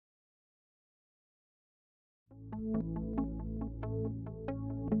I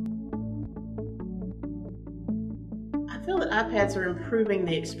feel that iPads are improving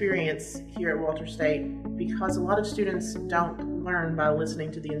the experience here at Walters State because a lot of students don't learn by listening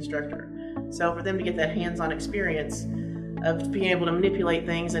to the instructor. So for them to get that hands-on experience of being able to manipulate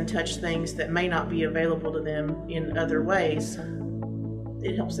things and touch things that may not be available to them in other ways,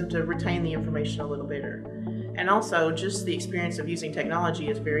 it helps them to retain the information a little better. And also, just the experience of using technology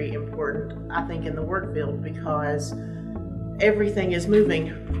is very important, I think, in the work field, because everything is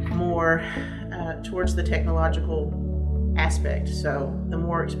moving more towards the technological aspect. So the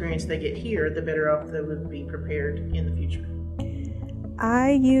more experience they get here, the better off they would be prepared in the future.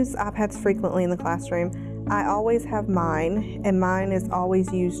 I use iPads frequently in the classroom. I always have mine, and mine is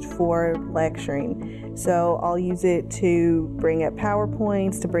always used for lecturing. So I'll use it to bring up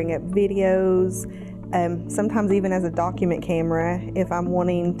PowerPoints, to bring up videos, sometimes even as a document camera if I'm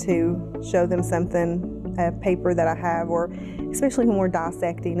wanting to show them something, a paper that I have, or especially when we're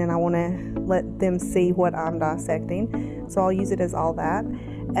dissecting and I want to let them see what I'm dissecting. So I'll use it as all that.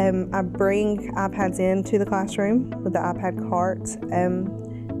 I bring iPads into the classroom with the iPad cart.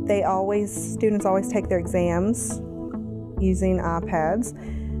 Students always take their exams using iPads,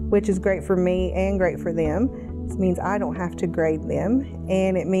 which is great for me and great for them. This means I don't have to grade them,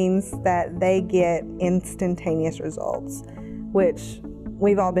 and it means that they get instantaneous results, which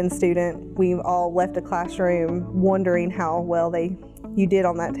we've all been student. We've all left a classroom wondering how well you did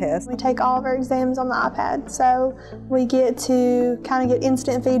on that test. We take all of our exams on the iPad, so we get to kind of get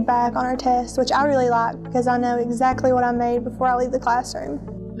instant feedback on our tests, which I really like because I know exactly what I made before I leave the classroom.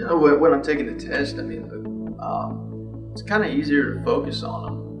 You know, when I'm taking the test, I mean, it's kind of easier to focus on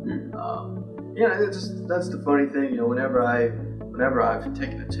them. You know, that's the funny thing. You know, whenever I've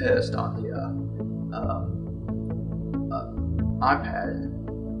taken a test on the iPad,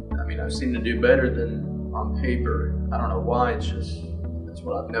 I mean, I've seemed to do better than on paper. I don't know why. That's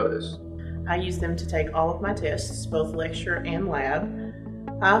what I've noticed. I use them to take all of my tests, both lecture and lab.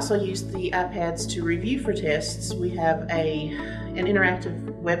 I also use the iPads to review for tests. We have an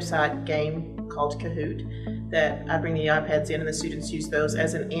interactive website game called Kahoot that I bring the iPads in, and the students use those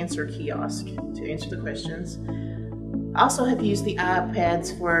as an answer kiosk to answer the questions. I also have used the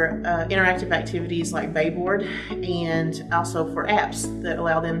iPads for interactive activities like Bayboard, and also for apps that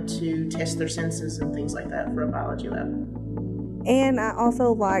allow them to test their senses and things like that for a biology lab. And I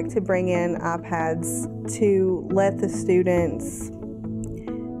also like to bring in iPads to let the students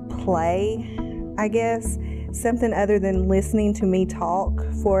play, I guess, something other than listening to me talk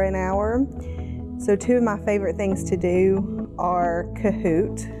for an hour. So two of my favorite things to do are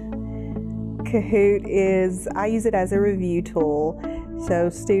Kahoot. Kahoot I use it as a review tool, so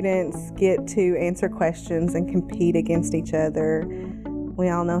students get to answer questions and compete against each other. We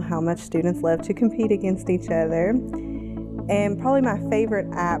all know how much students love to compete against each other. And probably my favorite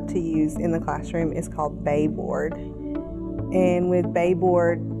app to use in the classroom is called Bayboard. And with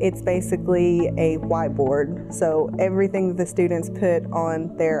Bayboard, it's basically a whiteboard. So everything that the students put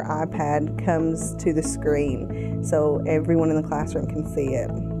on their iPad comes to the screen, so everyone in the classroom can see it.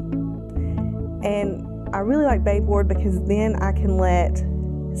 And I really like Bayboard because then I can let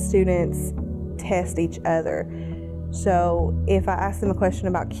students test each other. So if I ask them a question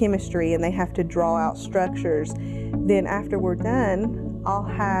about chemistry and they have to draw out structures, then after we're done, I'll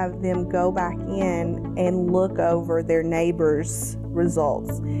have them go back in and look over their neighbors'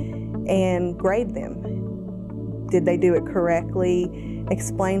 results and grade them. Did they do it correctly?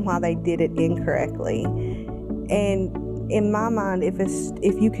 Explain why they did it incorrectly. And in my mind, if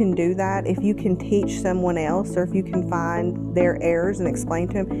you can do that, if you can teach someone else, or if you can find their errors and explain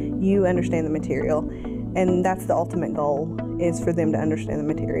to them, you understand the material. And that's the ultimate goal, is for them to understand the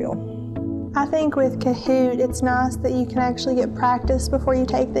material. I think with Kahoot, it's nice that you can actually get practice before you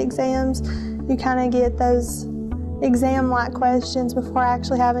take the exams. You kind of get those exam-like questions before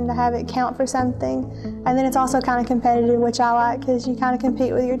actually having to have it count for something. And then it's also kind of competitive, which I like, because you kind of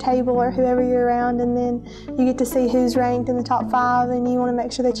compete with your table or whoever you're around, and then you get to see who's ranked in the top 5, and you want to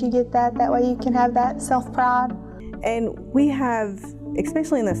make sure that you get that. That way you can have that self-pride. And we have,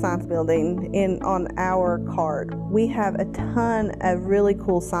 especially in the science building, on our card, we have a ton of really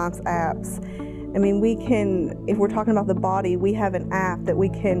cool science apps. I mean, if we're talking about the body, we have an app that we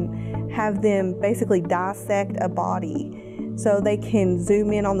can have them basically dissect a body, so they can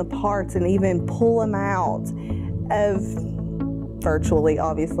zoom in on the parts and even pull them out virtually,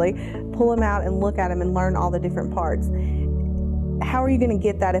 obviously, pull them out and look at them and learn all the different parts. How are you going to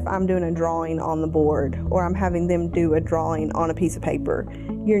get that if I'm doing a drawing on the board, or I'm having them do a drawing on a piece of paper?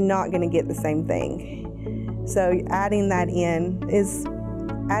 You're not going to get the same thing. So adding that in is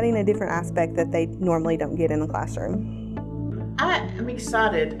adding a different aspect that they normally don't get in the classroom. I am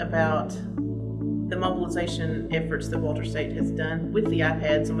excited about the mobilization efforts that Walter State has done with the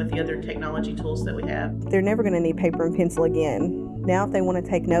iPads and with the other technology tools that we have. They're never going to need paper and pencil again. Now if they want to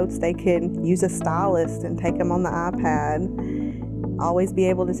take notes, they could use a stylus and take them on the iPad. Always be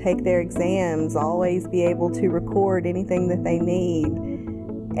able to take their exams, always be able to record anything that they need,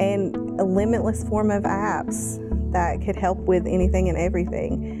 and a limitless form of apps that could help with anything and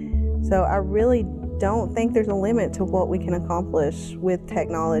everything. So I really don't think there's a limit to what we can accomplish with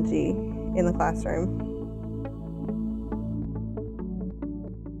technology in the classroom.